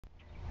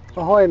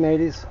Ahoy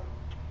mateys.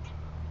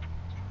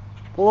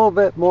 A little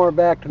bit more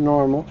back to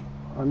normal.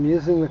 I'm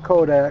using the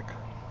Kodak.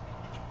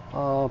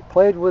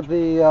 Played with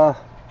the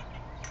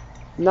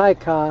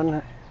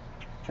Nikon,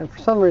 and for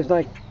some reason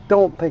I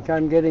don't think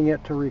I'm getting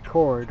it to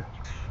record.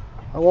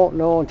 I won't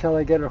know until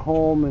I get it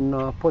home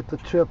and put the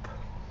chip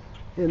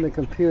in the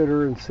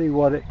computer and see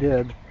what it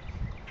did.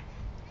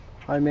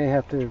 I may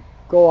have to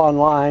go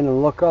online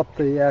and look up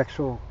the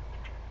actual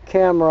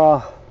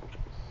camera,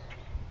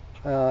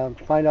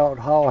 find out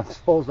how I'm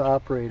supposed to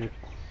operate it.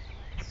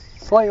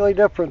 Slightly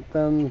different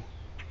than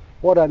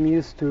what I'm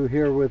used to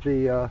here with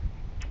the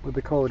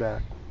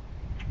Kodak.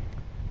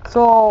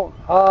 So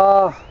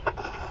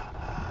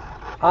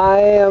I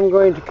am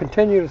going to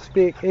continue to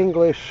speak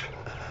English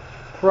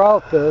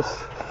throughout this.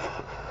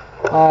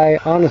 I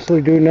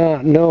honestly do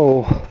not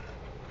know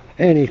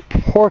any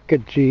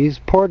Portuguese.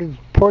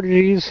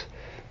 Portuguese?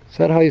 Is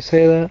that how you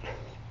say that?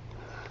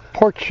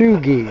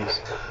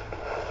 Portuguese.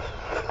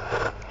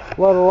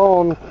 Let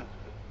alone,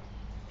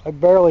 I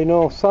barely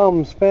know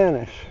some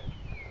Spanish.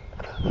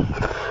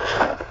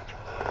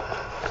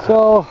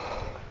 So,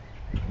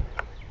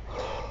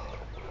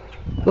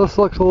 this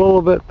looks a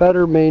little bit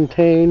better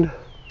maintained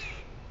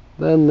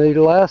than the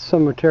last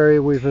cemetery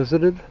we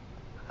visited.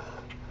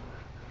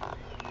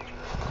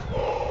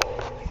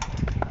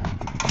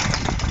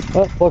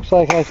 Oh, looks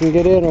like I can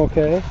get in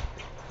okay.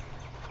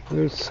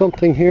 There's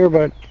something here,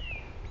 but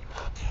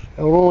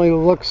it only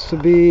looks to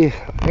be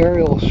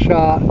aerial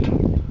shot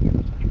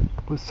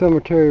with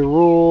cemetery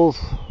rules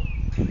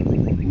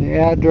and the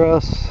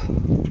address.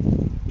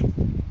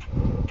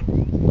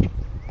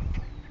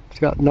 It's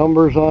got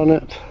numbers on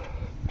it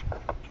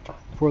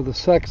for the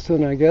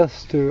sexton, I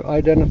guess, to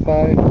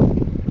identify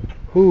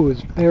who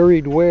is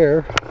buried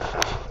where.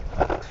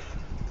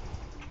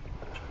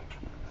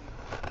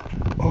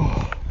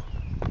 Oh.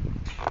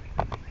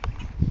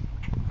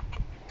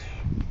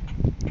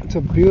 It's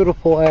a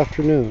beautiful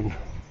afternoon.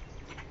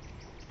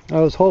 I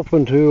was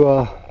hoping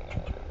to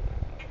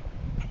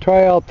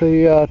try out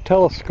the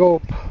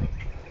telescope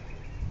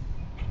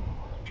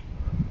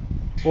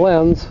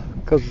lens,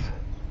 because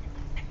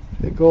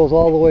it goes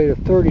all the way to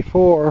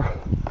 34,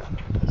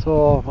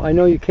 so I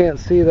know you can't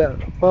see that.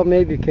 Well,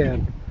 maybe you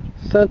can.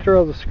 Center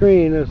of the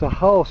screen, there's a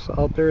house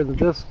out there in the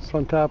distance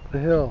on top of the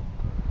hill.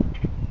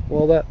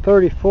 Well, that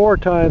 34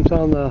 times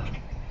on the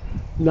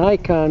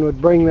Nikon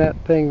would bring that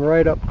thing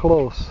right up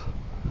close.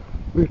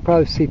 We'd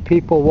probably see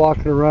people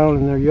walking around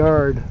in their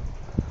yard.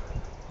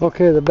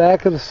 Okay, the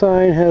back of the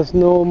sign has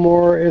no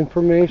more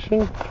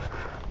information.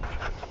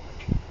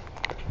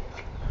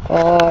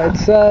 It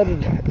said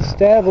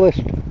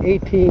established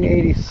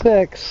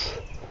 1886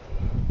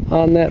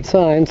 on that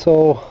sign,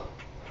 so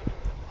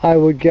I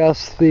would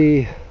guess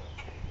the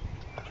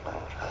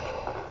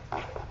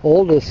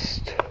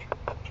oldest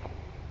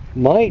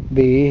might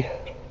be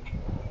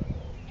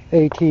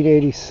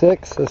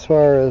 1886 as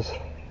far as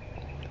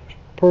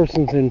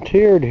persons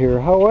interred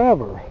here.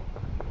 However,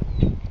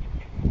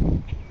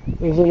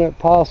 isn't it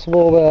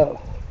possible that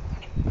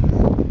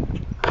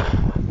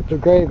the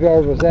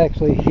graveyard was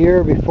actually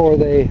here before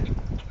they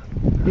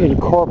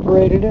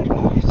incorporated it,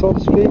 so to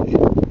speak?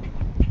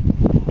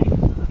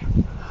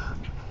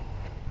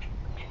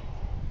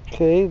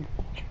 Okay,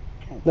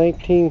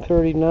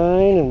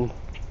 1939 and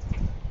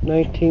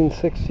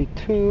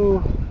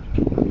 1962.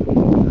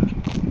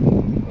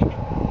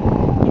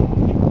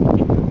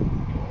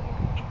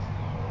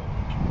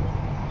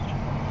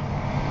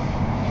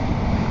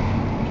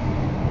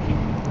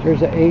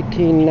 There's a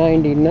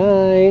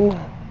 1899.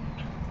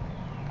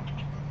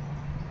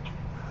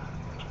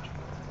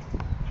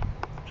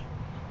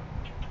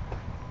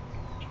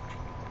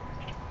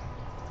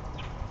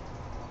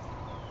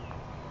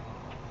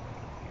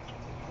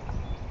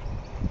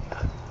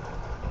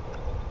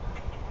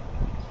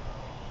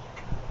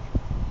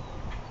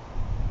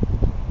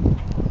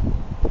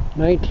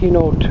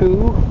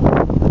 (1902).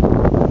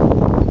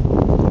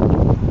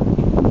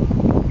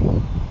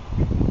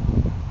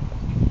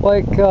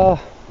 Like a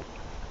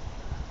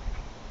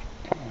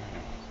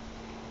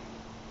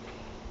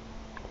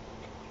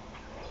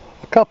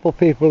couple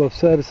people have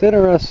said, it's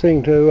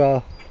interesting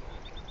to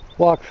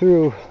walk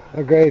through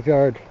a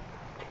graveyard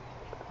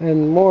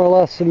and more or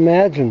less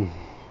imagine.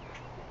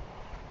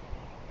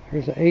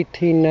 Here's an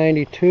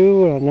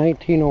 1892 and a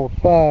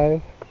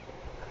 1905.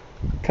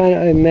 Kind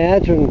of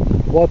imagine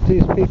what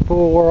these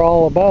people were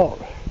all about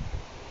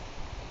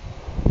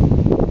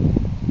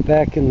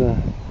back in the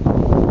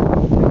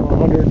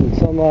 100 and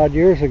some odd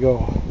years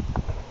ago.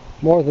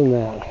 More than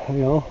that,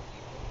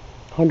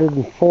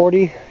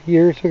 140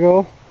 years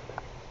ago,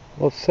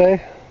 let's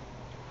say.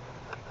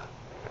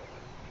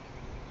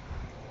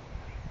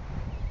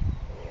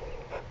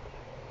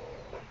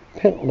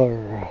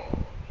 Pintler,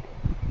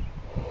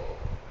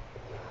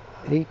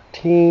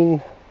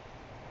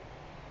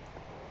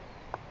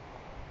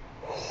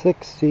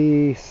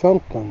 1860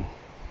 something.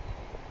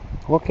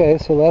 Okay,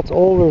 so that's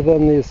older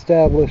than the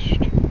established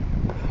sign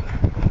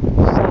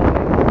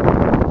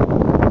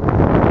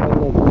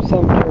when the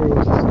cemetery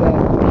was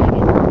established.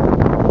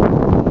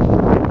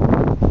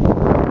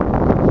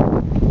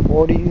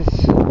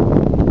 1940s,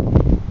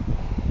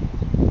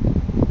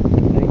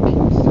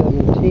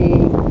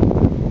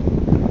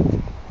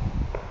 1917.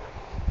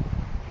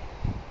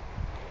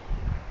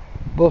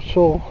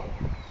 Bushel.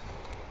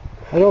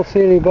 I don't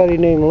see anybody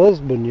named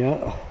Lisbon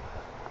yet.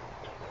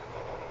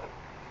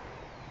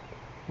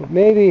 But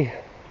maybe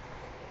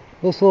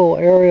this little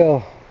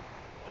area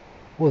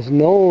was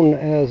known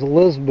as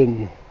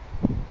Lisbon.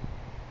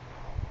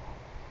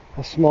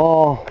 A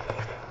small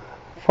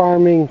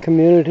farming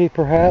community,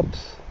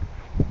 perhaps,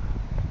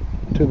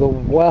 to the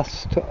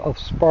west of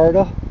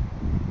Sparta.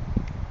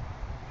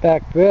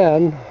 Back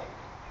then,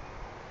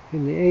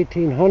 in the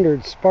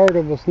 1800s,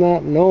 Sparta was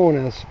not known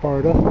as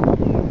Sparta.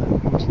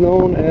 It was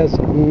known as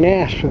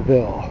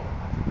Nashville.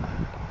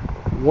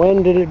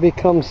 When did it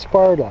become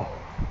Sparta?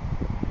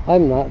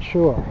 I'm not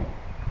sure.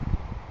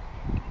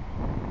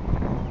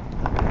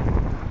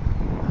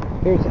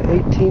 Here's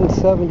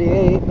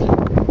 1878.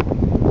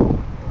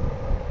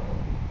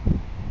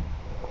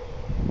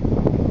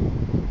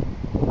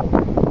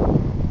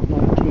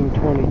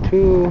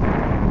 1922.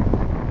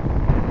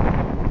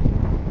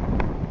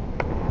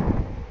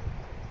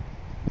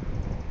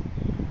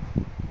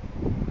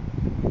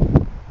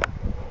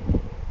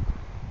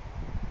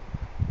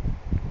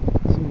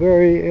 Some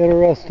very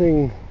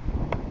interesting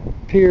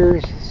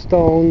piers,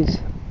 stones,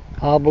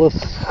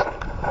 obelisks.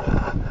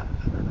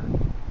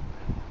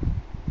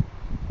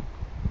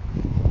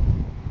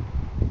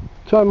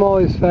 So I'm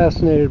always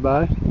fascinated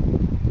by.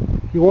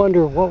 You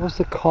wonder what was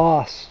the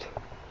cost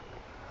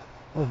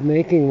of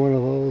making one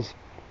of those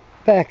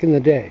back in the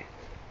day.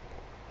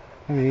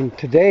 I mean,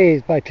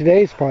 by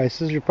today's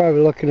prices, you're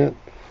probably looking at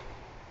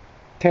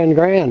 10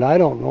 grand. I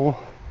don't know.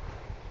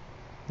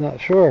 Not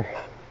sure.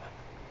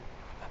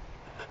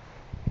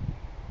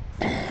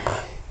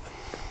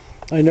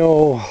 I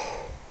know.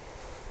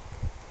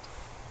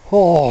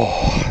 Oh,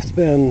 it's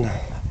been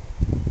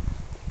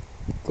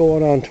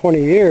going on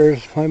 20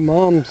 years.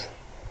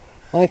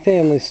 My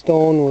family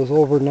stone was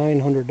over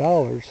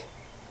 $900,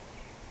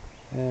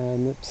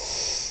 and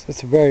it's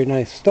a very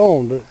nice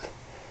stone, but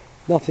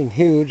nothing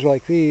huge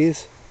like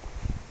these.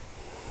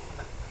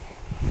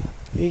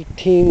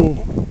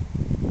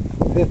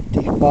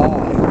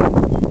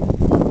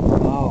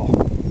 1855. Wow.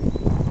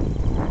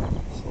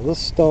 So this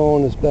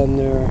stone has been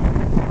there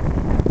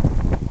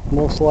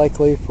most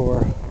likely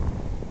for,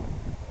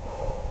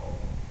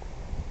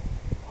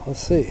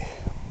 let's see,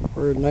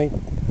 we're in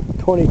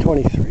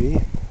 2023.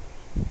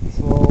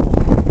 So, over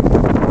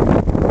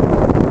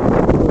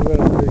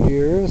 100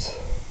 years,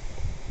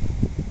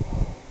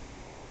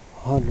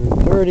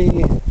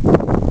 130.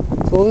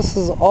 So this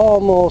is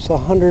almost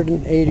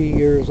 180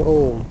 years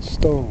old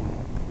stone.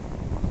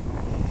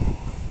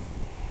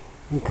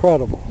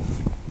 Incredible.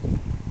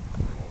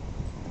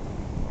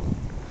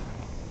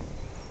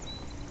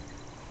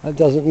 That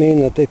doesn't mean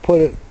that they put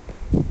it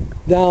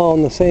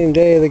down the same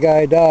day the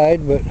guy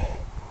died, but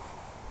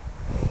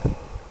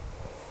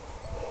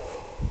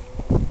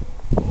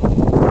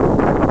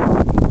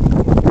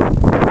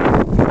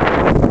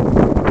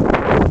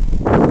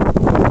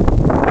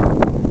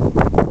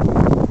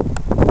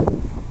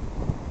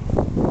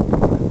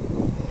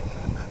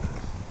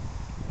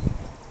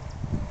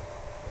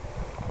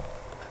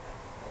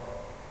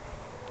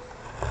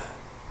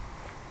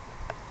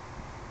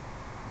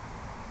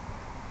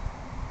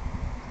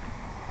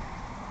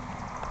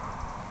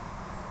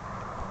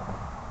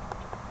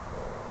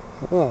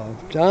oh,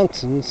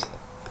 Johnson's.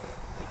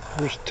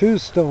 There's two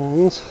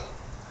stones.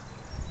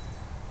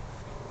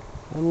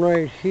 One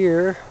right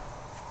here.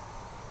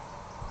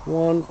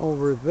 One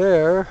over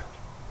there.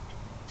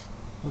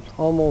 It's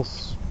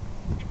almost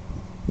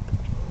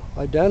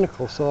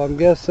identical, so I'm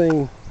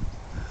guessing.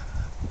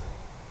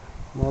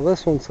 Well,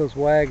 this one says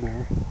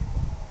Wagner.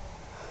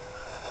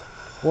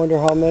 Wonder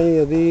how many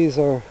of these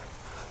are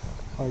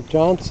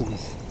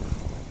Johnson's.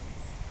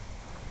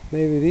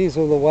 Maybe these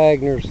are the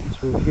Wagners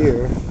through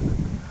here.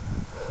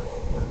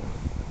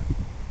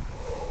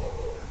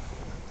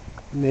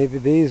 Maybe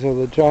these are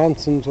the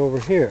Johnsons over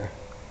here.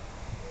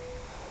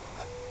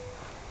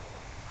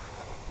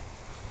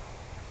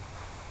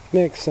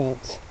 Makes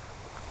sense.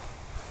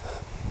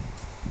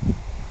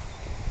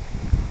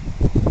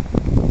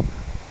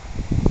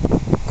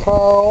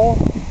 Carl,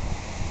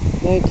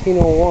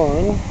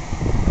 1901.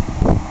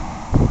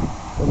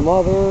 The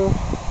mother,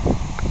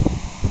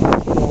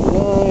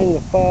 1909.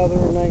 The father,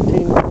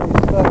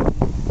 1947.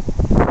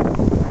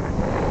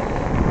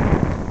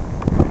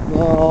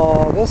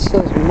 No, this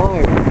says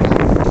Myers.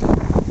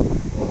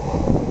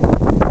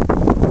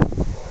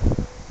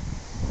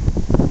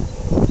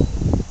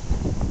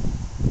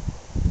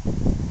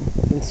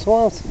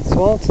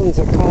 Swanson's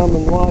a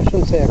common, well, I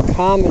shouldn't say a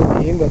common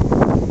name, but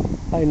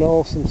I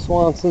know some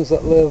Swansons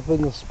that live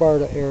in the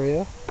Sparta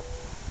area.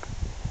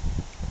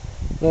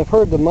 And I've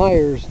heard the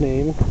Myers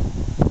name,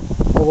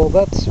 although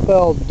that's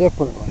spelled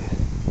differently.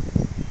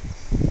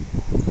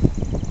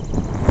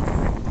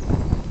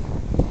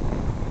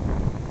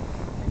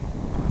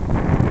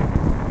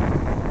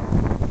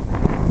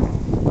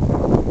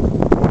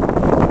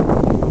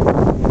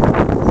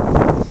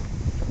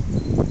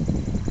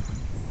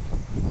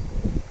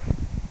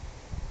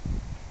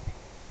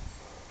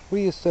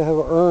 We used to have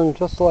an urn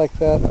just like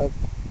that at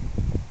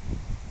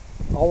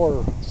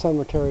our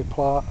cemetery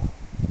plot,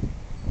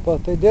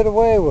 but they did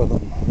away with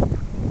them.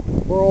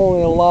 We're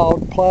only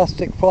allowed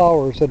plastic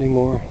flowers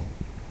anymore.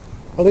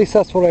 At least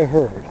that's what I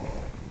heard.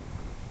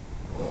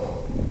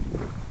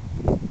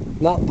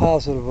 Not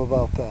positive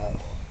about that.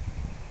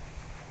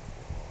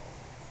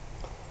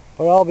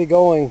 But I'll be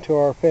going to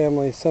our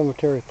family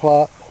cemetery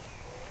plot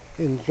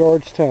in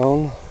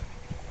Georgetown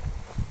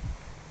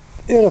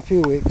in a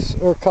few weeks,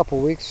 or a couple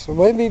weeks, or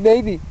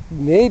maybe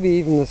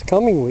even this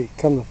coming week,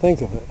 come to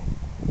think of it.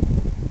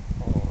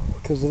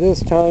 Because it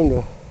is time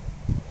to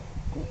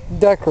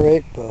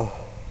decorate the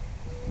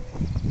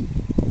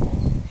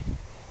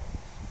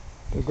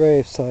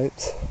grave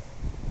sites.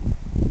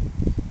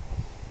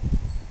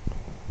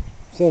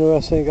 It's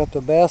interesting, you got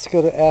the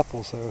basket of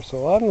apples there,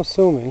 so I'm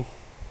assuming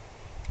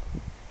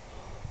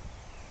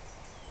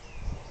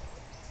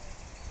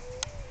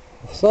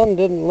the son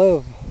didn't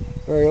live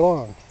very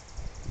long.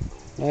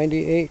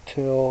 98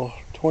 till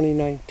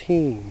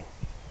 2019.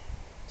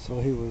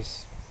 So he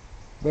was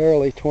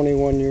barely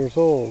 21 years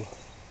old.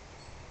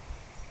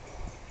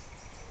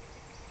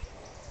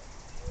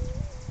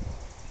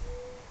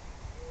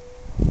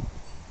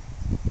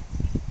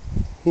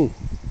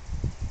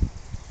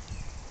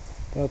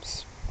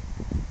 That's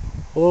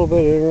a little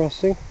bit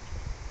interesting.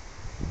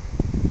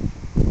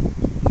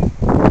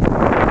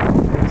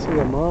 I see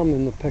a mom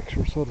in the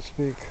picture, so to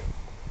speak.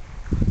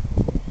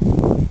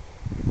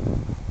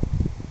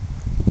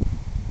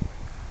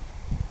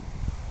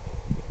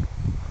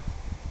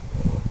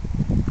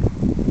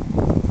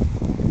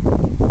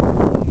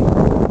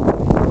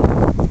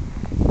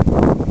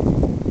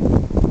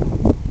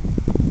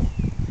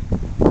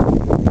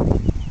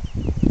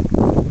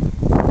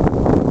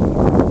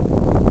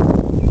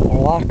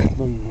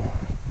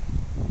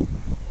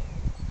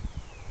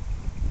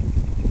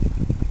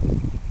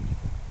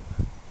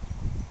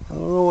 I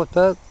don't know what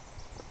that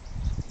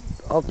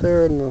out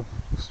there in the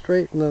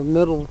straight in the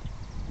middle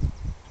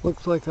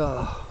looks like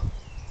an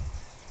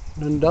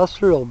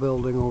industrial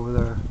building over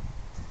there,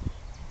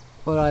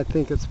 but I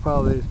think it's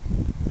probably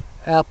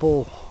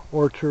apple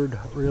orchard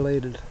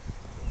related.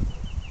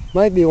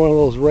 Might be one of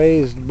those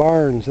raised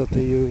barns that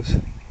they use.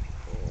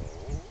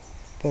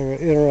 They're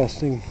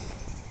interesting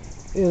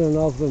in and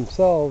of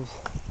themselves.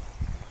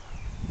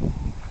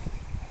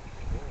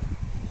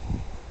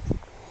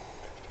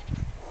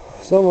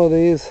 Some of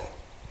these,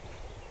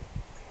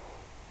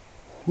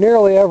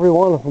 nearly every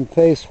one of them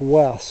face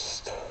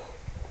west,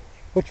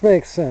 which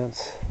makes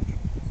sense.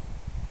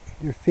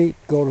 Your feet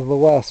go to the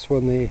west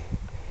when they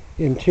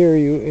inter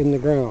you in the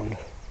ground.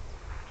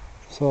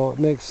 So it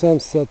makes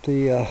sense that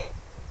the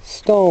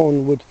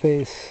stone would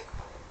face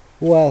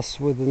west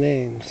with the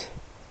names.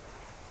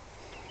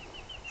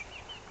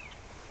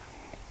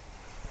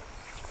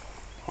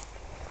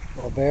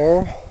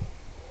 Robert,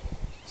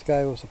 this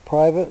guy was a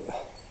private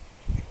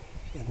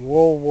in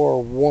World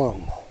War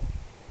I.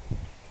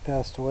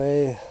 Passed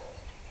away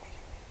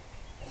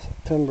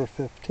September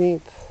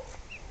 15th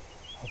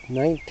of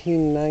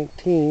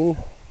 1919.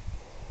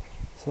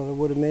 So that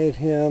would have made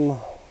him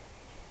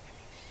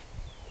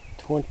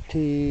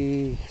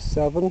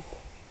 27,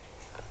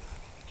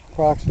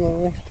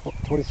 approximately,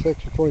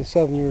 26 or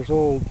 27 years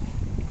old.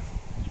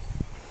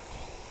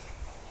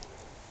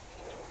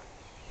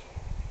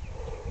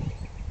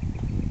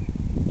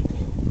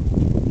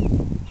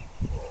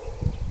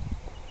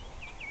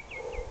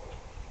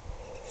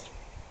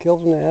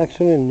 Killed in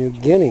action in New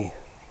Guinea,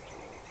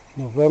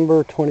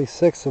 November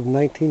 26th of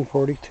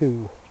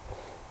 1942.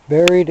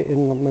 Buried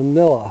in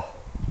Manila,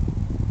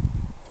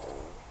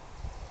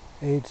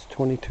 age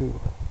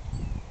 22.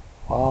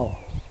 Wow.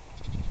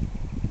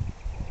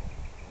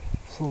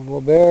 So the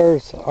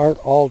bears aren't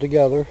all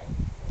together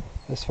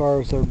as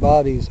far as their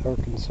bodies are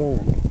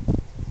concerned.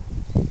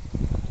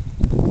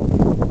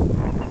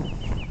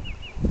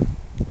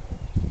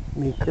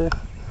 Meeker.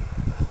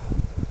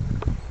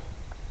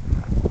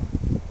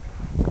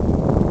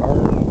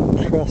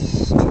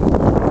 Trust.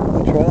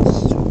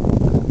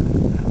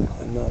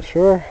 I'm not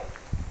sure.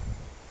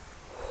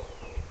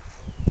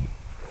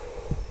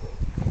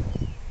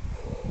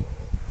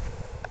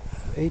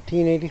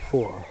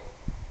 (1884).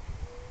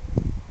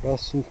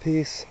 Rest in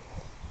peace.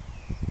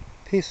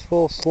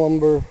 Peaceful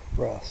slumber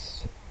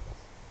rest.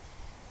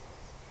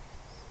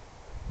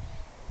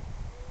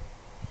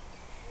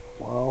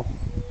 Wow.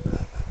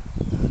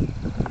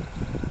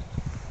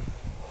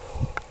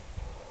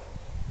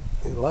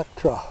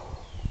 Electra.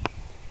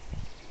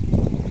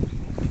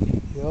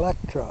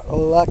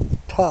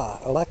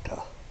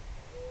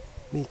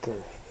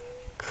 Meeker.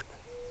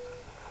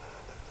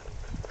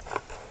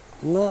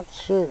 Not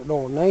sure.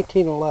 No,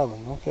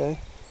 1911. Okay.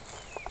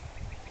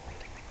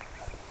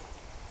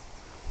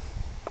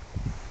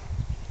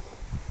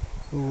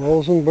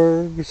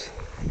 Rosenbergs.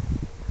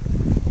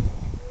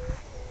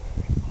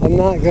 I'm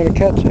not going to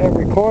catch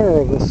every corner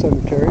of this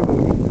cemetery,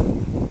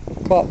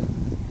 but caught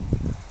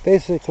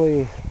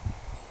basically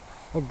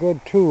a good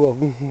two of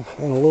them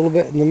and a little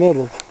bit in the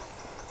middle.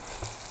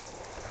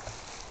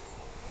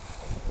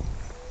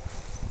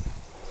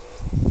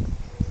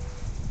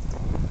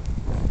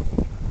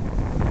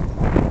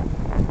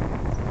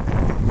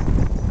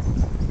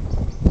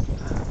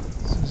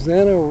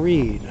 Susanna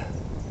Reed.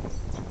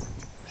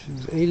 She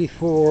was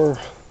 84,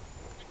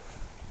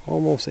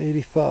 almost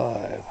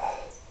 85.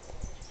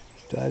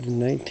 She died in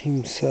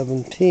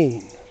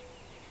 1917.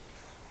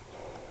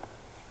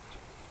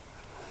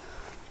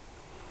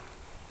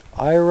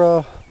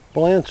 Ira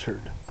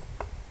Blanchard,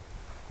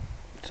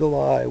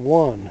 July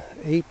 1,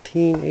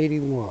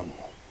 1881.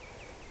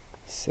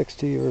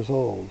 60 years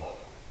old.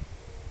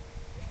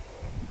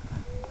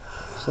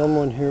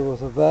 Someone here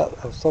was a vet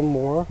of some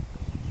war.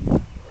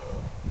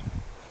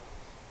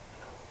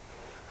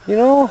 You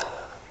know,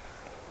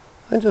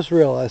 I just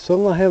realized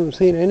I haven't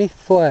seen any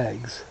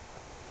flags.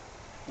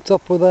 What's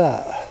up with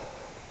that?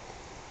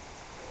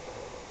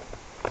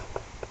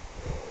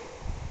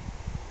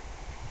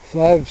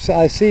 So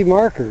I see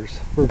markers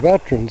for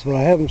veterans, but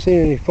I haven't seen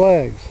any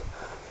flags.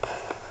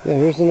 Yeah,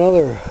 here's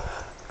another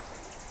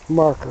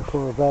marker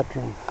for a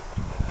veteran.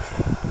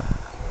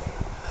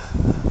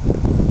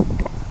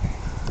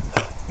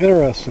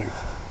 Interesting.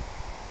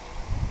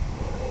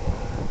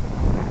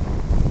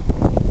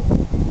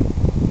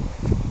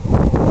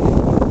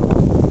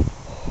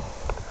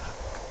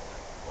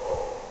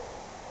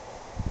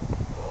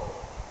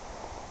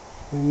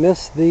 We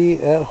miss thee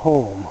at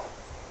home.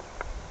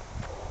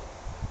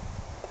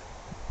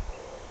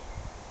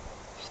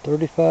 It's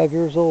 35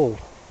 years old.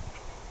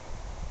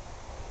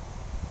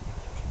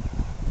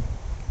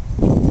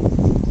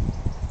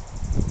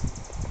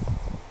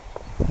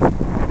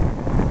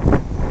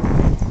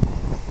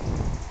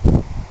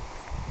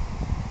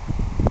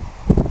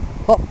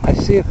 Oh, I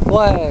see a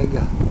flag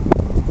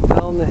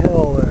down the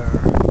hill there.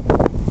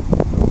 I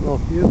don't know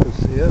if you can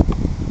see it.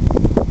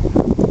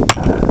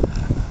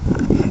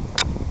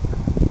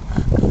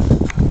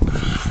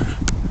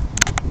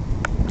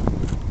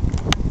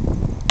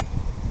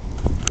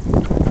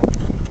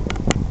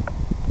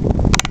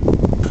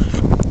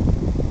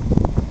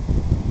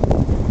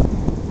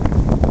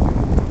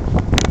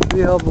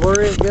 See how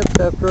blurry it gets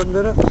after a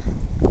minute?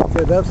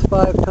 Okay, that's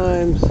 5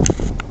 times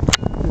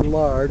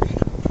enlarged.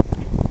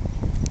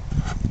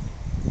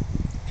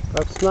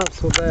 That's not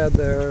so bad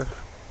there.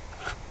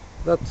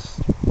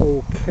 That's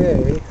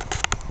okay.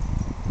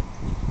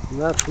 And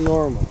that's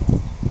normal.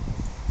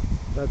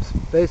 That's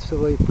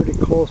basically pretty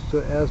close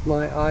to as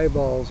my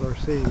eyeballs are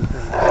seeing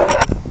things.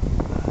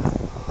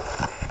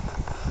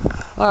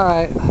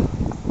 Alright.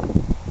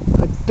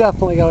 I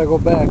definitely gotta go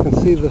back and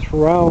see this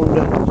round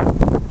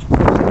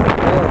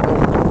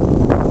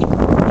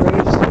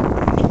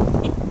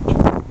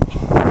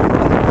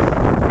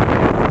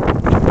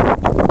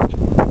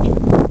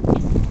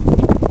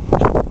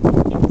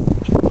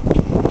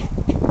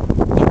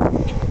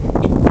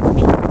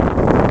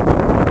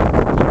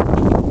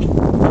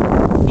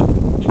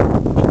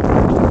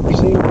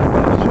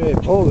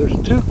oh, there's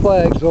 2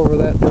 flags over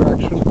that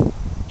direction.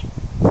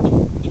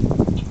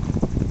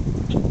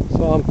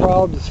 So I'm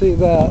proud to see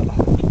that.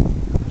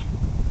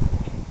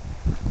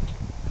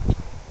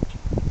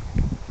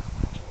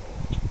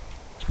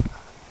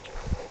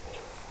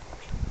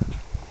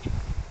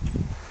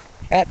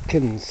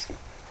 Atkins.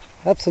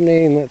 That's a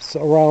name that's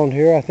around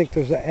here. I think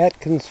there's an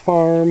Atkins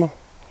farm.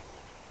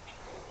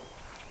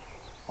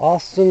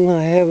 Austin,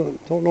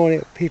 don't know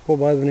any people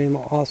by the name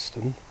of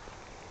Austin.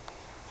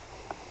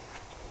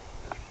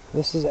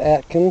 This is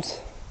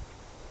Atkins.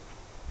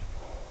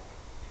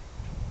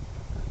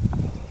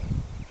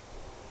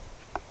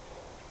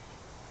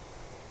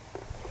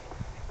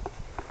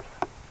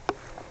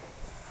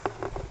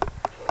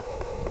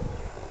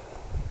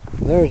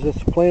 There's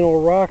just plain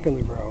old rock in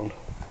the ground.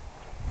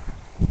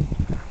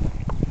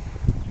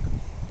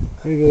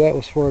 Maybe that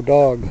was for a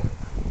dog.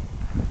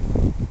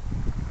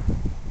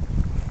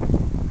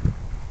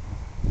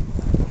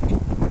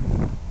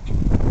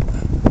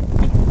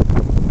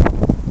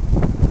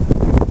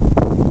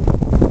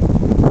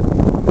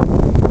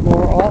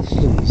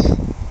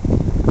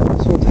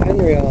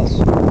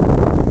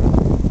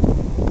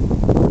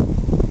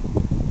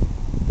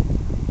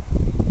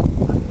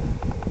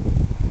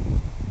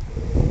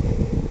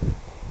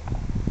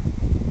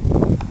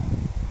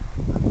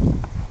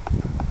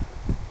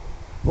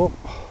 Oh,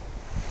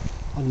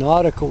 a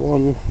nautical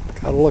one.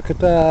 Gotta look at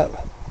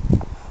that.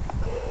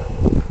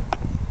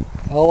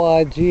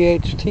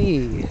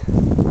 L-I-G-H-T.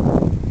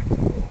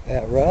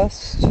 At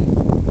rest.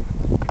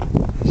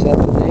 Is that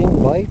the name?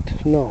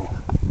 Light? No.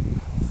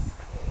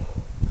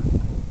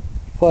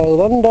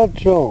 Philunda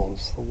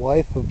Jones, the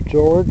wife of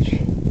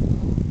George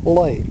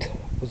Light,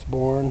 was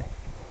born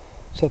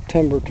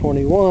September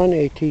 21,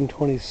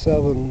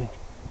 1827.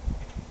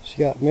 She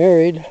got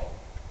married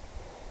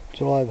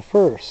July the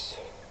 1st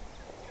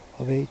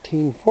of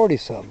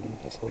 1847.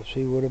 So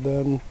she would have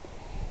been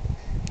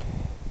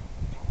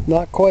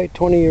not quite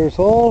 20 years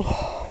old.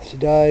 She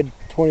died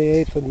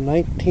 28th of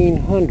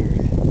 1900.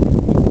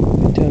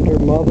 A tender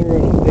mother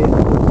and a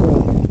faithful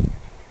friend.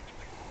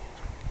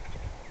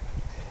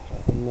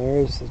 And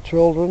there's the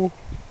children.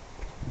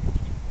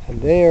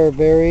 And they are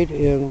buried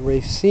in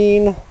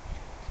Racine,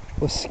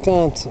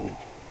 Wisconsin.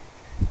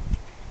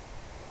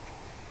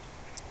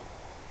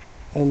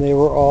 And they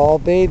were all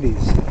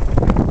babies.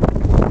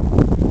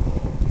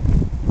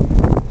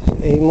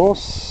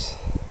 Amos.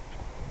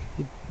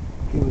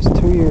 He was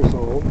 2 years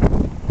old.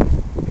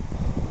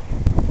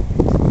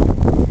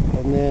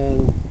 And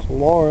then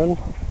Lauren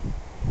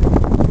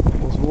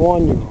was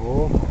 1 year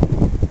old.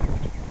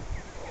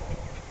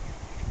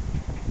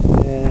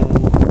 And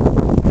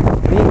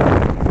me.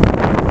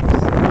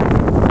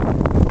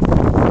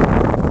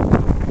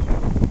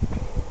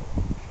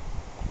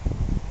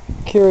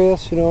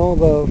 Curious, you know,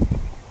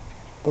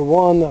 the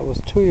one that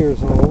was 2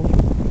 years old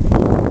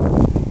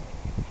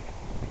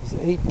was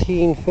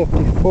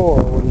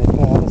 1854 when they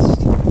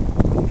passed.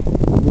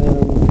 And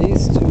then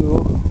these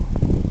two,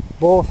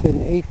 both in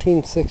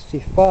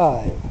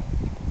 1865,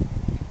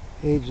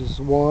 ages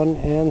 1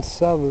 and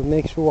 7.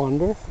 Makes you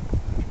wonder.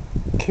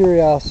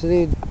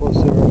 Curiosity, was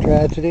there a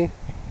tragedy?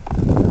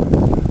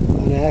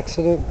 An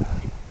accident?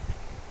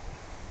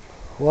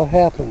 What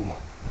happened?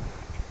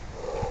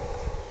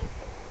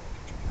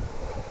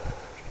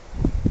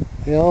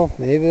 You know,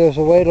 maybe there's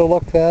a way to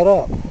look that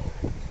up.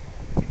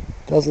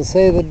 Doesn't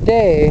say the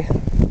day,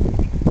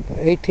 but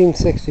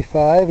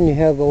 1865, and you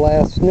have the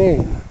last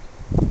name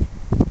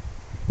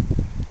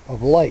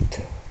of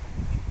Light.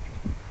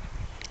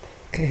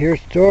 Okay,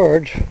 here's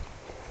George.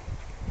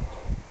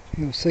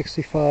 He was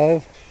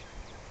 65.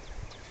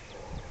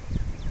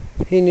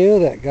 He knew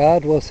that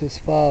God was his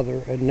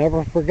father and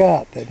never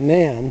forgot that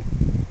man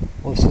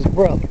was his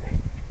brother.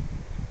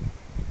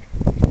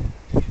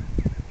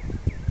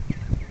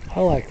 I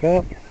like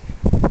that.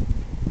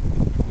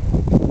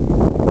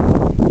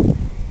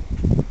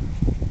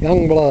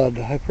 Youngblood,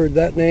 I've heard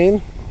that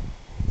name.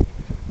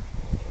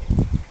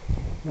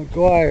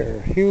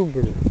 McGuire,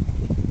 Huber,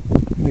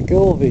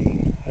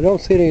 McGilvey. I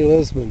don't see any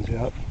Lisbons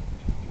yet.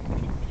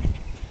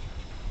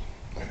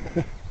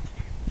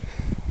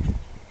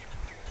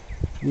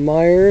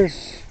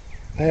 Myers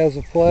has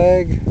a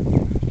flag,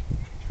 and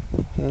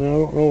I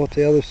don't know what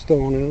the other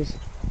stone is.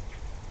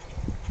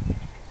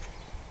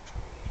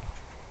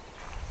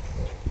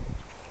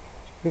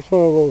 Here's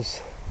one of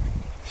those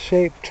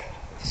shaped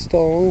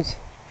stones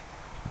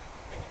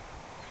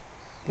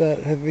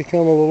that have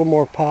become a little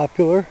more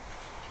popular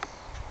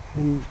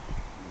in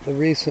the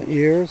recent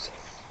years.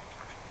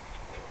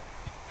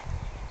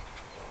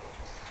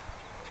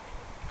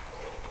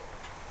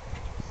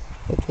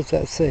 What does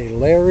that say?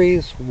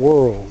 Larry's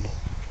World,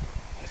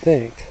 I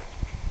think.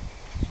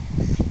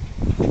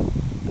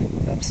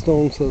 That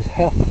stone says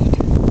heft.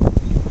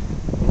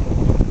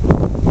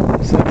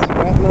 Is that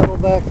scrap metal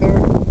back there?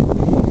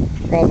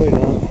 Probably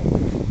not.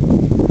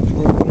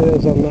 If it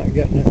is, I'm not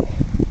getting it.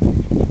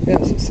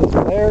 Yes, it says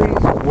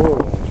Larry's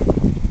World.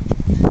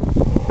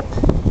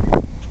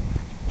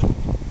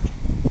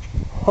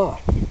 Huh.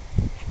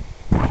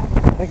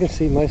 I can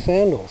see my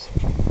sandals.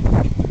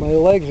 My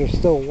legs are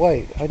still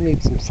white. I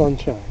need some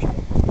sunshine.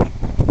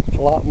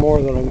 A lot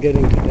more than I'm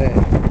getting today.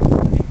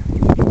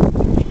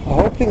 I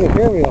hope you can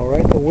hear me all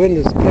right. The wind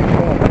is picked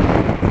up.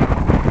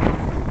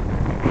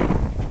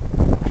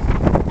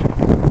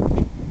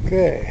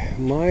 Okay,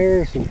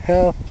 Myers and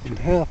Heft.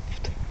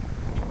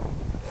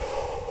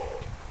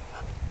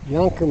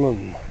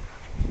 Jonkerman.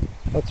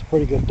 That's a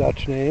pretty good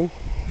Dutch name.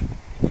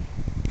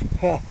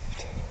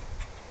 Heft.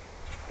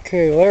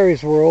 Okay,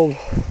 Larry's World.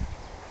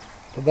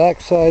 The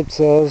backside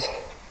says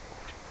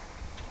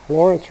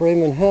Lawrence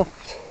Raymond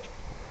Heft,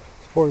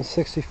 was born in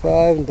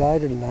 65 and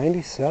died in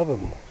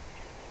 97.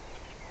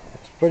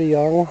 That's pretty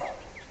young.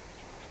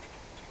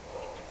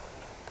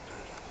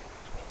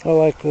 I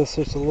like this.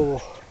 It's a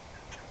little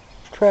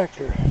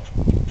tractor.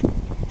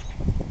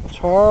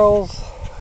 Charles